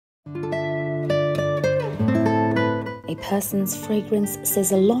A person's fragrance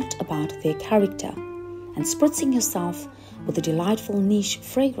says a lot about their character, and spritzing yourself with a delightful niche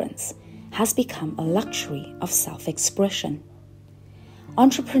fragrance has become a luxury of self-expression.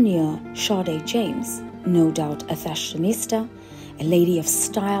 Entrepreneur Sade James, no doubt a fashionista, a lady of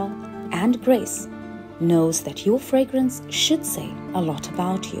style and grace, knows that your fragrance should say a lot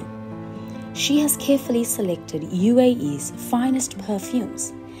about you. She has carefully selected UAE's finest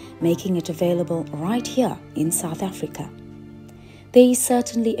perfumes, making it available right here in South Africa. There is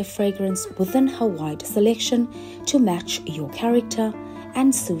certainly a fragrance within her wide selection to match your character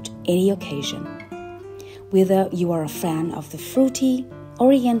and suit any occasion. Whether you are a fan of the fruity,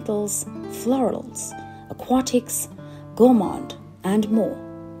 orientals, florals, aquatics, gourmand, and more,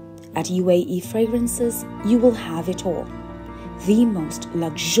 at UAE Fragrances you will have it all. The most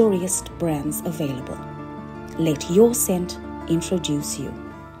luxurious brands available. Let your scent introduce you.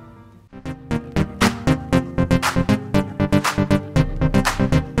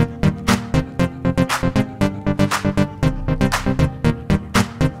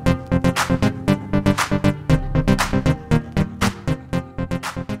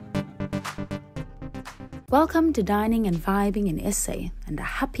 Welcome to Dining and Vibing in SA and a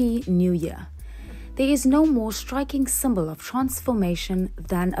Happy New Year. There is no more striking symbol of transformation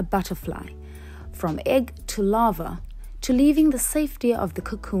than a butterfly. From egg to larva, to leaving the safety of the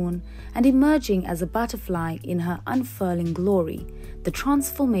cocoon and emerging as a butterfly in her unfurling glory, the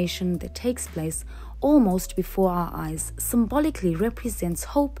transformation that takes place almost before our eyes symbolically represents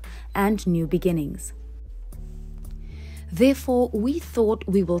hope and new beginnings. Therefore, we thought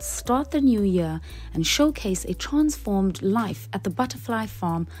we will start the new year and showcase a transformed life at the Butterfly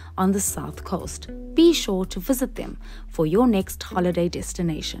Farm on the South Coast. Be sure to visit them for your next holiday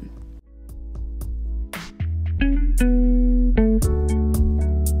destination.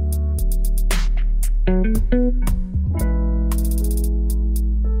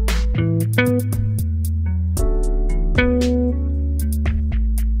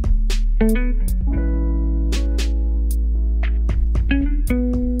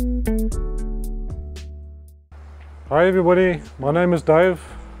 Hi everybody, my name is Dave.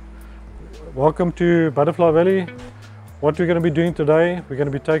 Welcome to Butterfly Valley. What we're going to be doing today, we're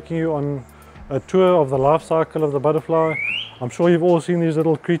going to be taking you on a tour of the life cycle of the butterfly. I'm sure you've all seen these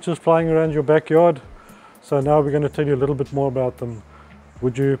little creatures flying around your backyard. So now we're going to tell you a little bit more about them.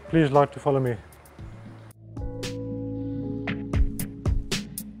 Would you please like to follow me?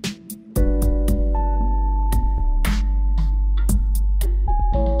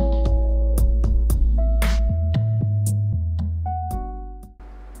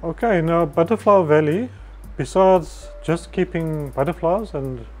 Okay, now Butterfly Valley, besides just keeping butterflies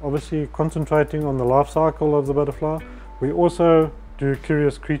and obviously concentrating on the life cycle of the butterfly, we also do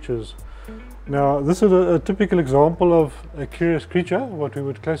curious creatures. Now this is a typical example of a curious creature, what we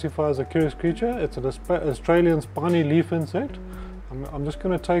would classify as a curious creature. It's an Australian spiny leaf insect. I'm just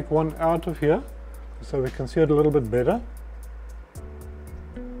going to take one out of here so we can see it a little bit better.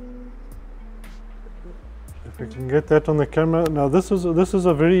 If we can get that on the camera. Now this is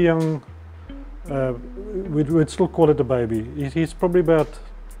a very young, we'd still call it a baby. He's probably about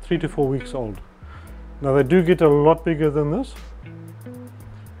 3 to 4 weeks old. Now they do get a lot bigger than this,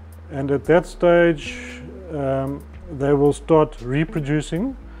 and at that stage they will start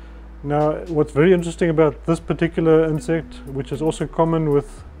reproducing. Now what's very interesting about this particular insect, which is also common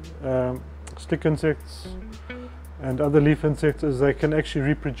with stick insects and other leaf insects, is they can actually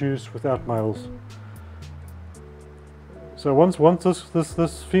reproduce without males. So once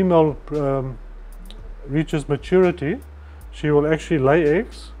this female reaches maturity, she will actually lay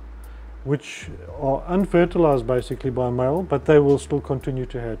eggs, which are unfertilized basically by a male, but they will still continue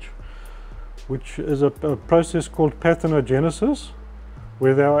to hatch, which is a process called parthenogenesis,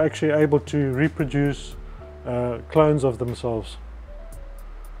 where they are actually able to reproduce clones of themselves.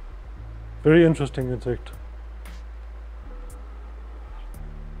 Very interesting insect.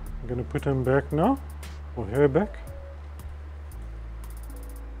 I'm going to put him back now, or her back.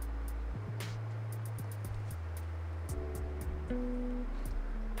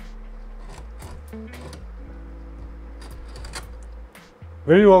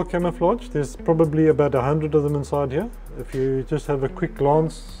 Very well camouflaged. There's probably about 100 of them inside here. If you just have a quick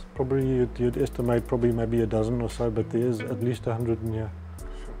glance, probably you'd estimate probably maybe a dozen or so, but there is at least 100 in here.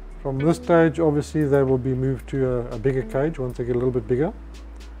 From this stage, obviously they will be moved to a bigger cage once they get a little bit bigger,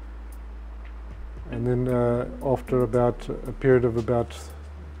 and then after about a period of about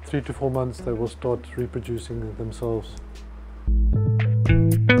 3 to 4 months, they will start reproducing themselves.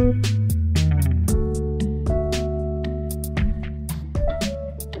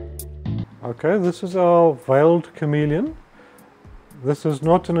 Okay, this is our veiled chameleon. This is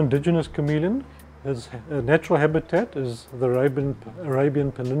not an indigenous chameleon. His natural habitat is the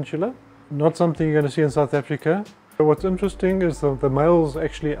Arabian Peninsula. Not something you're going to see in South Africa. What's interesting is that the males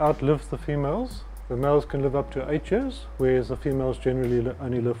actually outlive the females. The males can live up to 8 years, whereas the females generally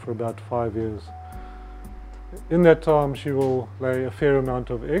only live for about 5 years. In that time, she will lay a fair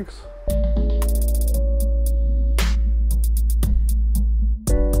amount of eggs.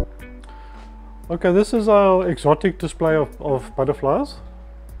 Okay, this is our exotic display of butterflies.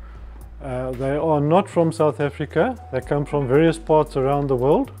 They are not from South Africa. They come from various parts around the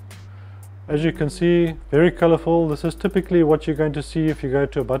world. As you can see, very colorful. This is typically what you're going to see if you go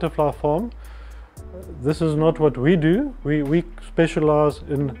to a butterfly farm. This is not what we do. We specialize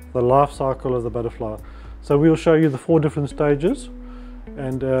in the life cycle of the butterfly. So we'll show you the 4 different stages,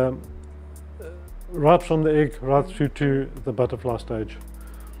 and right from the egg right through to the butterfly stage.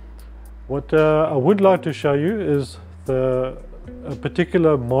 What I would like to show you is a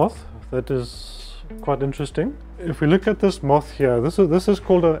particular moth that is quite interesting. If we look at this moth here, this is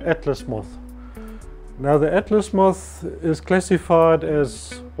called an atlas moth. Now the atlas moth is classified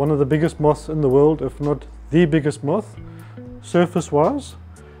as one of the biggest moths in the world, if not the biggest moth, surface-wise.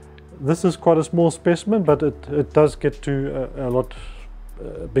 This is quite a small specimen, but it does get to a lot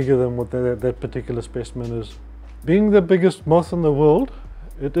bigger than what that particular specimen is. Being the biggest moth in the world,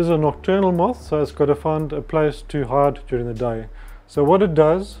 it is a nocturnal moth, so it's got to find a place to hide during the day. So what it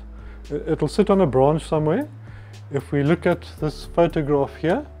does, it'll sit on a branch somewhere. If we look at this photograph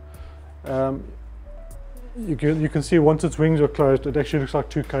here, you can see once its wings are closed, it actually looks like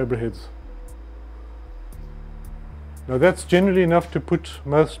 2 cobra heads. Now that's generally enough to put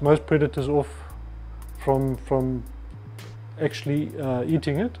most predators off from actually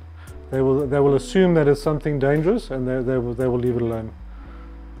eating it. They will assume that it's something dangerous, and they will leave it alone.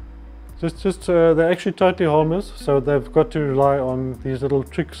 They're actually totally harmless, so they've got to rely on these little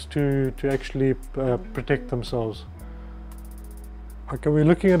tricks to actually protect themselves. Okay, we're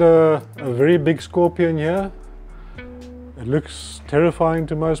looking at a very big scorpion here. It looks terrifying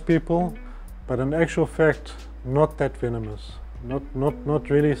to most people, but in actual fact, not that venomous. Not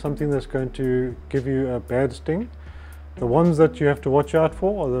really something that's going to give you a bad sting. The ones that you have to watch out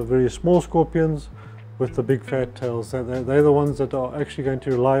for are the very small scorpions with the big fat tails. They're the ones that are actually going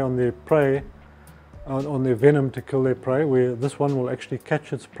to rely on their prey, on their venom to kill their prey, where this one will actually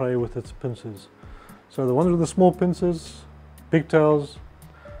catch its prey with its pincers. So the ones with the small pincers, big tails,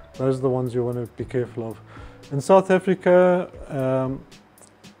 those are the ones you want to be careful of. In South Africa,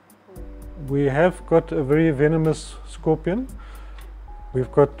 we have got a very venomous scorpion.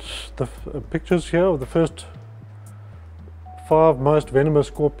 We've got the pictures here of the first 5 most venomous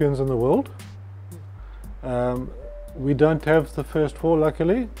scorpions in the world. We don't have the first 4,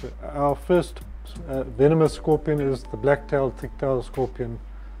 luckily. Our first venomous scorpion is the black-tailed, thick-tailed scorpion.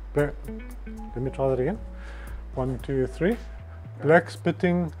 Let me try that again. 1, 2, 3.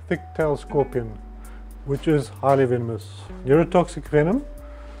 Black-spitting, thick-tailed scorpion, which is highly venomous. Neurotoxic venom.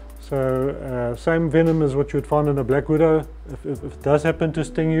 So same venom as what you would find in a black widow. If it does happen to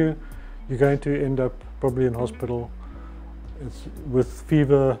sting you, you're going to end up probably in hospital. It's with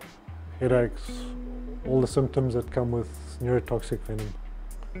fever, headaches, all the symptoms that come with neurotoxic venom.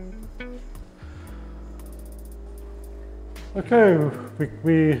 Okay,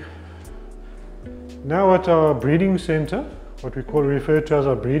 we now at our breeding center, what we refer to as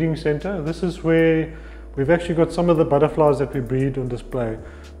our breeding center. This is where we've actually got some of the butterflies that we breed on display.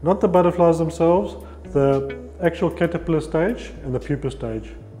 Not the butterflies themselves, the actual caterpillar stage and the pupa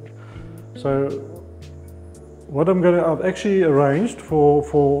stage. So what I've actually arranged for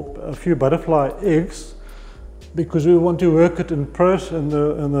a few butterfly eggs, because we want to work it in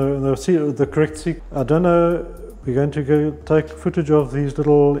the correct sequence. I don't know, we're going to go take footage of these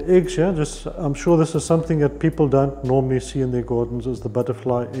little eggs here. I'm sure this is something that people don't normally see in their gardens, is the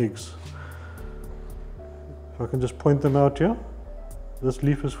butterfly eggs. If I can just point them out here. This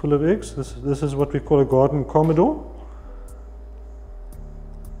leaf is full of eggs. This is what we call a garden commodore.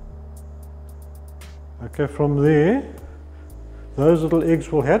 Okay, from there, those little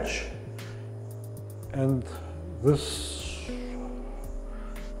eggs will hatch, and this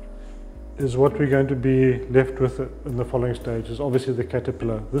is what we're going to be left with in the following stages. Obviously the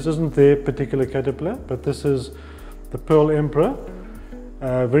caterpillar. This isn't their particular caterpillar, but this is the pearl emperor.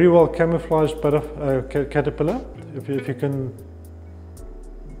 Very well camouflaged caterpillar. If you can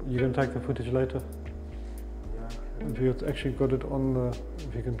take the footage later. If you've actually got it on the,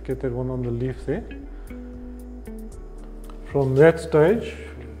 if you can get that one on the leaf there. From that stage,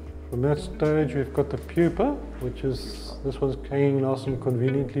 From that stage we've got the pupa, which is, this one's hanging nice and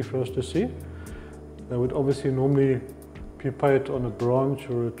conveniently for us to see. They would obviously normally pupate on a branch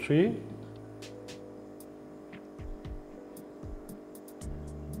or a tree.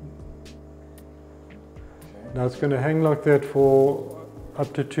 Now it's going to hang like that for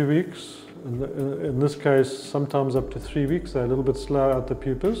up to 2 weeks. In this case, sometimes up to 3 weeks. They're a little bit slow out the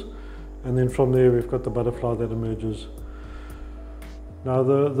pupas. And then from there we've got the butterfly that emerges. Now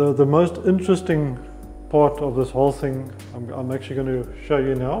the most interesting part of this whole thing, I'm actually going to show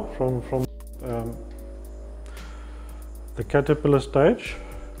you now from the caterpillar stage.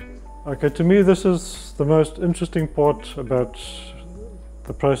 Okay, to me this is the most interesting part about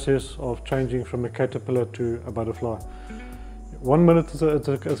the process of changing from a caterpillar to a butterfly. 1 minute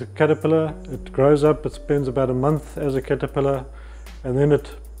it's a caterpillar, it grows up, it spends about a month as a caterpillar, and then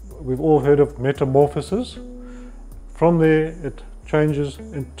we've all heard of metamorphosis. From there it changes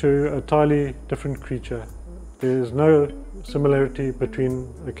into a entirely different creature. There is no similarity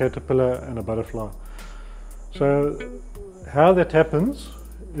between a caterpillar and a butterfly. So how that happens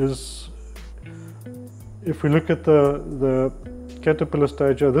is, if we look at the caterpillar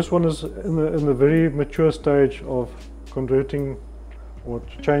stage, this one is in the very mature stage of converting or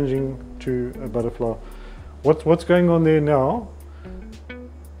changing to a butterfly. What's going on there now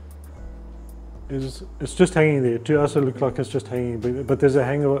is it's just hanging there. To us it looks like it's just hanging, but there's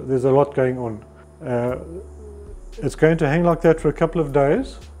a lot going on. It's going to hang like that for a couple of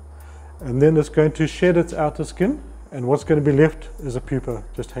days, and then it's going to shed its outer skin, and what's going to be left is a pupa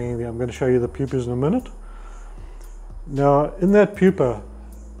just hanging there. I'm going to show you the pupas in a minute. Now in that pupa,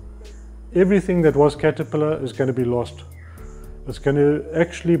 everything that was caterpillar is going to be lost. It's going to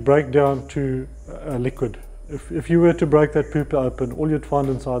actually break down to a liquid. If you were to break that pupa open, all you'd find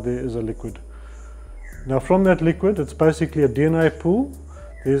inside there is a liquid. Now from that liquid, it's basically a DNA pool.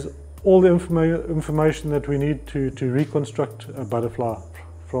 There's all the information that we need to reconstruct a butterfly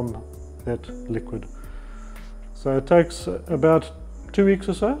from that liquid. So it takes about 2 weeks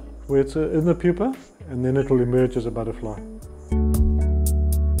or so, where it's in the pupa, and then it will emerge as a butterfly.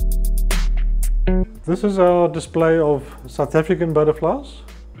 This is our display of South African butterflies.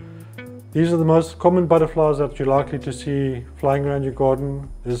 These are the most common butterflies that you're likely to see flying around your garden.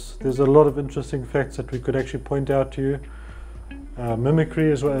 There's a lot of interesting facts that we could actually point out to you. Mimicry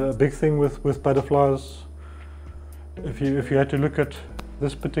is a big thing with butterflies. If you had to look at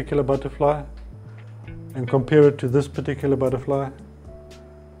this particular butterfly and compare it to this particular butterfly,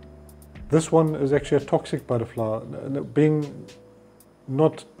 this one is actually a toxic butterfly, being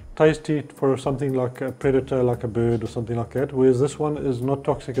not tasty for something like a predator, like a bird or something like that, whereas this one is not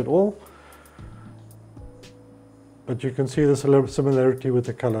toxic at all. But you can see there's a similarity with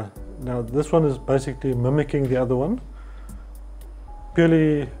the color. Now this one is basically mimicking the other one,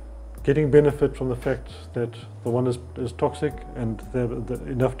 purely getting benefit from the fact that the one is toxic and they're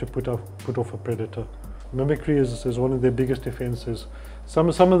enough to put off a predator. Mimicry is one of their biggest defenses. Some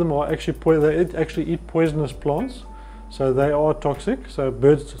of them are actually eat poisonous plants, so they are toxic. So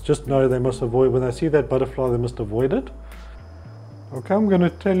birds just know they must avoid, when they see that butterfly, they must avoid it. Okay, I'm going to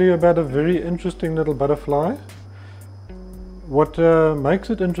tell you about a very interesting little butterfly. What makes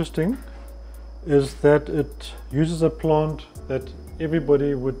it interesting is that it uses a plant that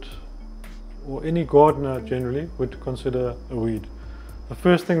everybody would, or any gardener generally, would consider a weed. The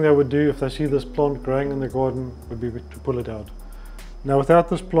first thing they would do if they see this plant growing in the garden would be to pull it out. Now without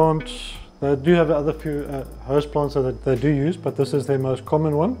this plant, they do have other few host plants that they do use, but this is their most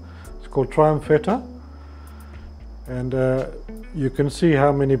common one. It's called Triumpheta. And you can see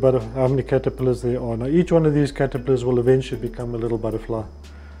how many caterpillars there are. Now each one of these caterpillars will eventually become a little butterfly.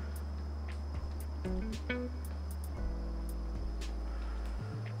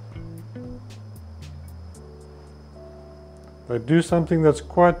 They do something that's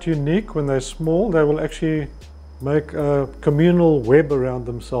quite unique. When they're small, they will actually make a communal web around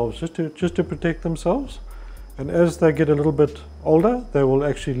themselves just to protect themselves. And as they get a little bit older, they will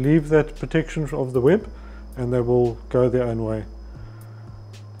actually leave that protection of the web and they will go their own way.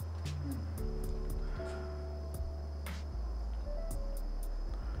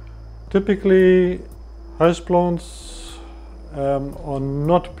 Typically, host plants are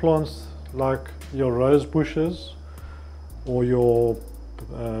not plants like your rose bushes or your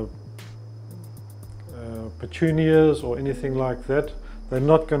petunias or anything like that. They're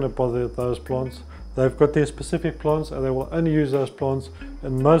not going to bother those plants. They've got their specific plants and they will only use those plants.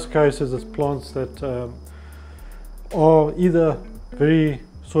 In most cases it's plants that are either very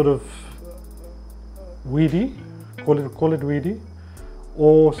sort of weedy, call it weedy,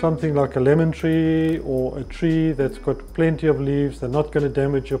 or something like a lemon tree or a tree that's got plenty of leaves, they're not going to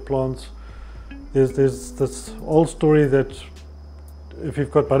damage your plants. There's this old story that if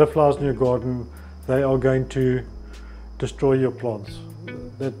you've got butterflies in your garden, they are going to destroy your plants.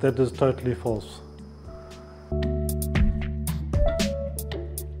 That is totally false.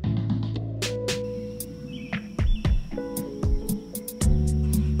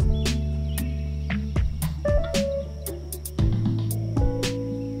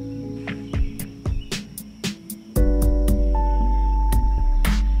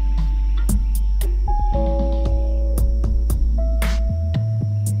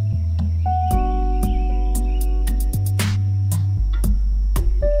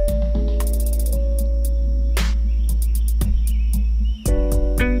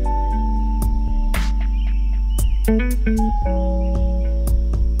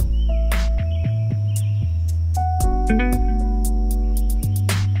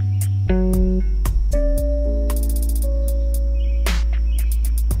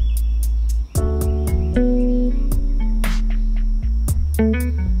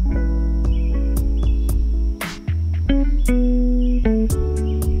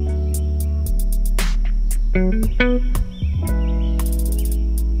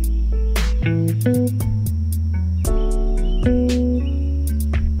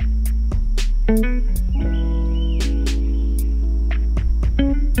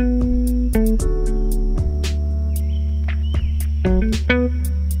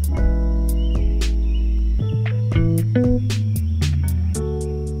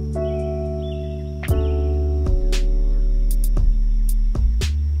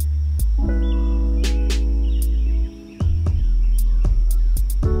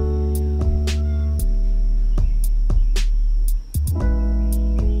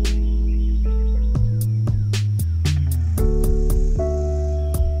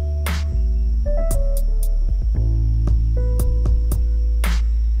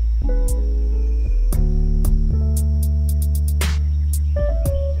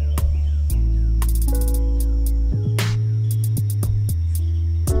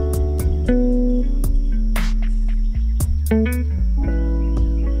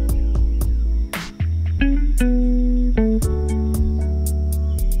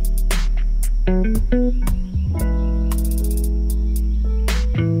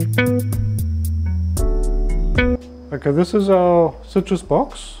 Okay, this is our citrus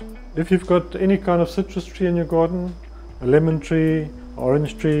box. If you've got any kind of citrus tree in your garden, a lemon tree,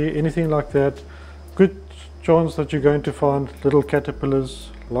 orange tree, anything like that, good chance that you're going to find little caterpillars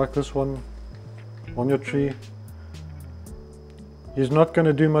like this one on your tree. He's not going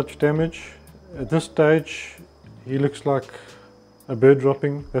to do much damage. At this stage, he looks like a bird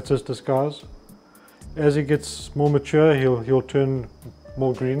dropping. That's his disguise. As he gets more mature, he'll turn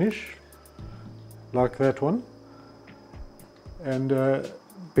more greenish, like that one, and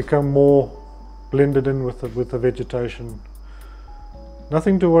become more blended in with the vegetation.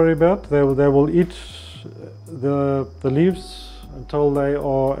 Nothing to worry about. They will eat the leaves until they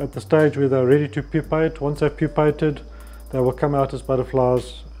are at the stage where they're ready to pupate. Once they've pupated, they will come out as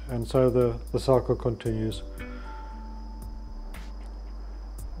butterflies, and so the cycle continues.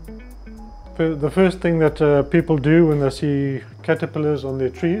 The first thing that people do when they see caterpillars on their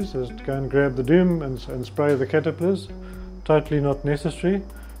trees is go and grab the doom and spray the caterpillars. Totally not necessary.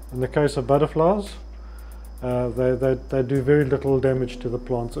 In the case of butterflies, they do very little damage to the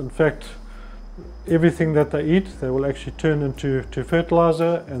plants. In fact, everything that they eat, they will actually turn into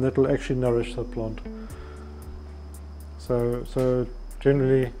fertilizer, and that will actually nourish the plant. So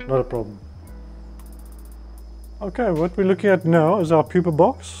generally not a problem. Okay, what we're looking at now is our pupa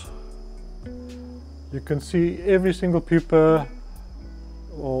box. You can see every single pupa,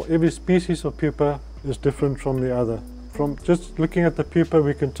 or every species of pupa, is different from the other. From just looking at the pupa,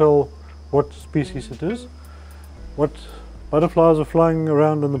 we can tell what species it is. What butterflies are flying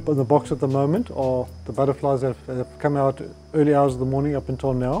around in the box at the moment are the butterflies that have come out early hours of the morning up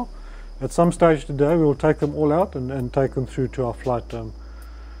until now. At some stage today, we will take them all out and take them through to our flight dome.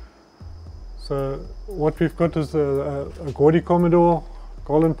 So what we've got is a gaudy commodore,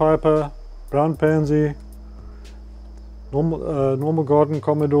 golden piper, brown pansy, normal garden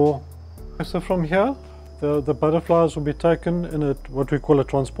commodore. So from here, the butterflies will be taken in what we call a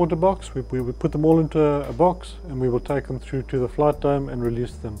transporter box. We put them all into a box, and we will take them through to the flight dome and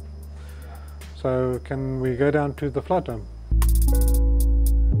release them. So can we go down to the flight dome?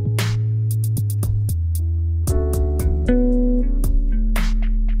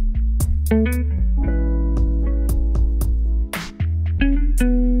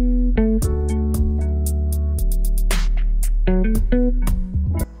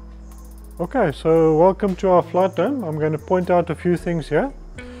 Okay, so welcome to our flight dome. I'm going to point out a few things here.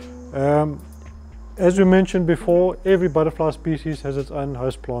 As we mentioned before, every butterfly species has its own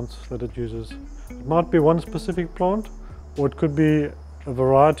host plants that it uses. It might be one specific plant, or it could be a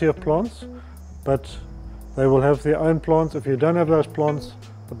variety of plants, but they will have their own plants. If you don't have those plants,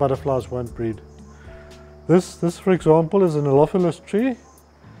 the butterflies won't breed. This for example, is an Alophilus tree.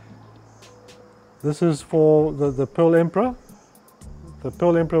 This is for the pearl emperor. The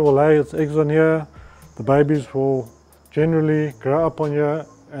pearl emperor will lay its eggs on here. The babies will generally grow up on here,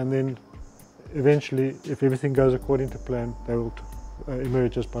 and then eventually, if everything goes according to plan, they will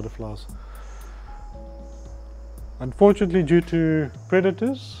emerge as butterflies. Unfortunately, due to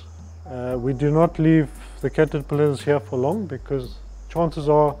predators, we do not leave the caterpillars here for long, because chances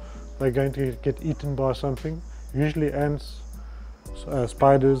are they're going to get eaten by something, usually ants,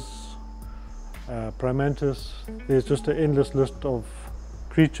 spiders, praying mantis. There's just an endless list of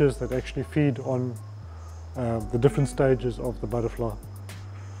creatures that actually feed on the different stages of the butterfly.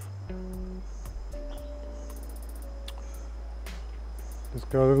 Let's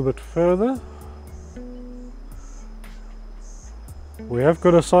go a little bit further. We have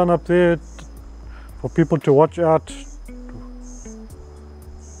got a sign up there for people to watch out.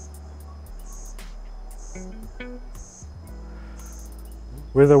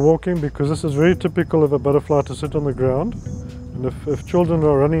 Where they're walking, because this is very typical of a butterfly to sit on the ground. And if children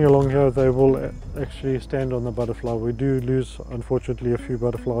are running along here, they will actually stand on the butterfly. We do lose, unfortunately, a few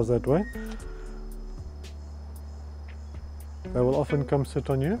butterflies that way. They will often come sit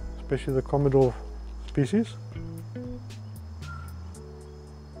on you, especially the Commodore species.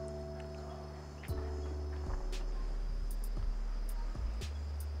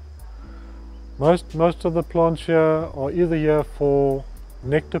 Most of the plants here are either here for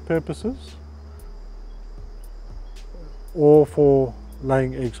nectar purposes or for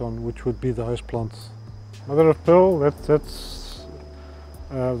laying eggs on, which would be the host plants. Mother of pearl, that's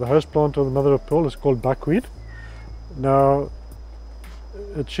the host plant of the mother of pearl is called buckwheat. Now,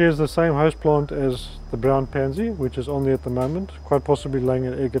 it shares the same host plant as the brown pansy, which is on there at the moment, quite possibly laying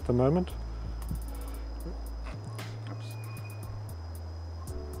an egg at the moment.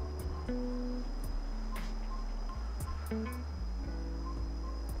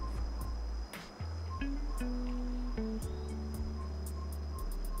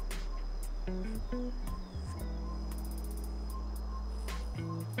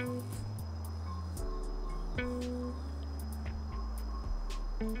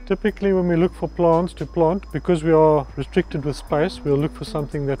 Typically, when we look for plants to plant, because we are restricted with space, we'll look for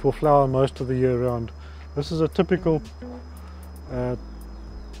something that will flower most of the year round. This is a typical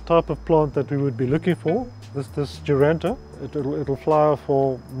type of plant that we would be looking for. This Duranta, it'll flower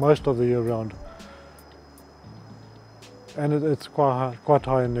for most of the year round, and it's quite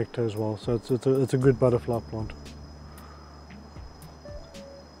high in nectar as well. So it's a good butterfly plant.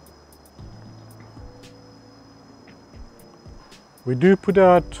 We do put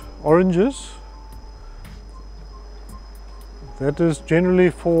out oranges. That is generally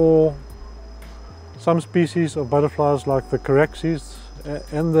for some species of butterflies like the caraxes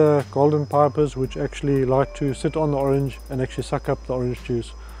and the golden pipers, which actually like to sit on the orange and actually suck up the orange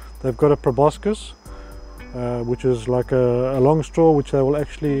juice. They've got a proboscis, which is like a long straw which they will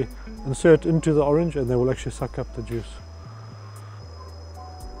actually insert into the orange, and they will actually suck up the juice.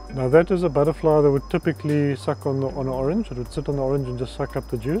 Now that is a butterfly that would typically suck on an orange. It would sit on the orange and just suck up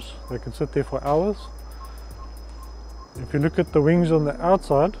the juice. They can sit there for hours. If you look at the wings on the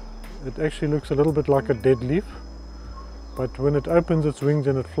outside, it actually looks a little bit like a dead leaf. But when it opens its wings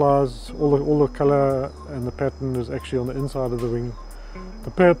and it flies, all the color and the pattern is actually on the inside of the wing.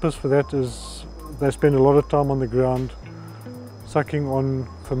 The purpose for that is they spend a lot of time on the ground sucking on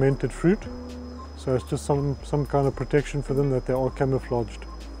fermented fruit. So it's just some kind of protection for them, that they are camouflaged.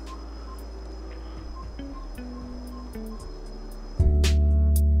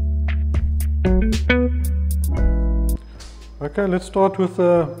 Okay, let's start with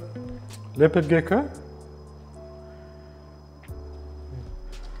the leopard gecko.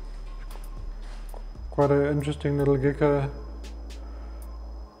 Quite an interesting little gecko.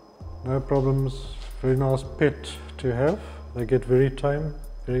 No problems, very nice pet to have. They get very tame,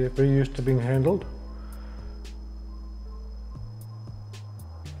 very used to being handled.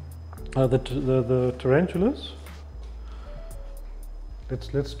 The tarantulas.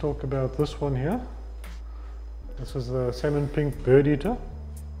 Let's talk about this one here. This is the salmon pink bird eater.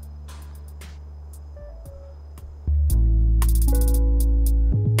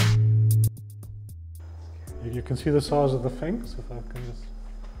 You can see the size of the fangs. If I can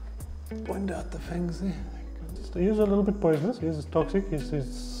just point out the fangs there. He is a little bit poisonous. He is toxic. He's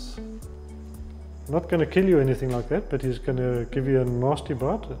not going to kill you or anything like that, but he's going to give you a nasty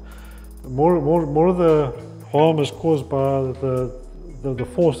bite. More of the harm is caused by the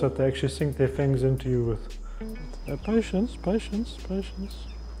force that they actually sink their fangs into you with. Patience, patience, patience.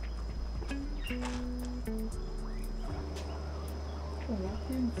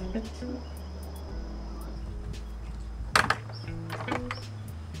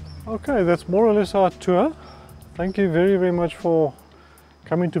 Okay, that's more or less our tour. Thank you very, very much for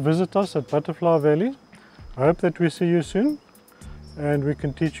coming to visit us at Butterfly Valley. I hope that we see you soon and we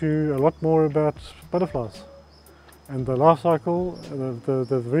can teach you a lot more about butterflies and the life cycle,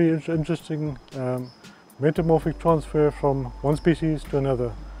 the very interesting metamorphic transfer from one species to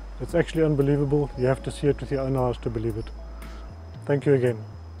another. It's actually unbelievable. You have to see it with your own eyes to believe it. Thank you again.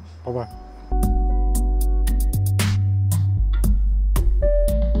 Bye-bye.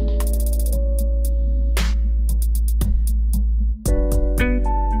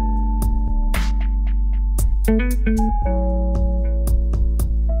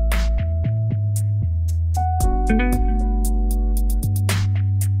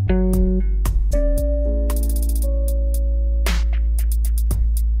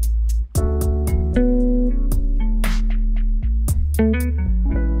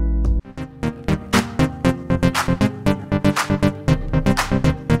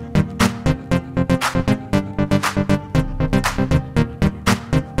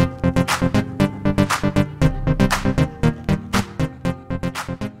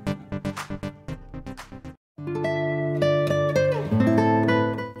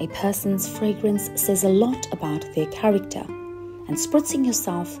 A person's fragrance says a lot about their character, and spritzing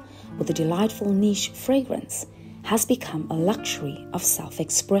yourself with a delightful niche fragrance has become a luxury of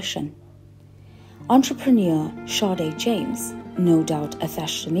self-expression. Entrepreneur Sade James, no doubt a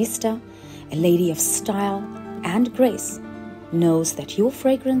fashionista, a lady of style and grace, knows that your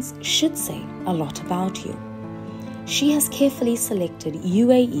fragrance should say a lot about you. She has carefully selected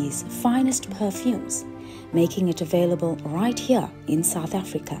UAE's finest perfumes, making it available right here in South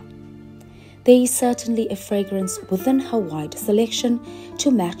Africa. There is certainly a fragrance within her wide selection to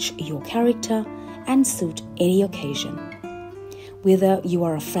match your character and suit any occasion. Whether you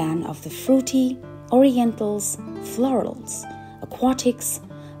are a fan of the fruity, orientals, florals, aquatics,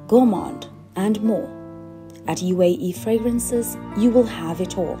 gourmand, and more, at UAE Fragrances you will have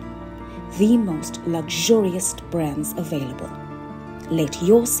it all. The most luxurious brands available. Let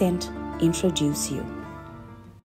your scent introduce you.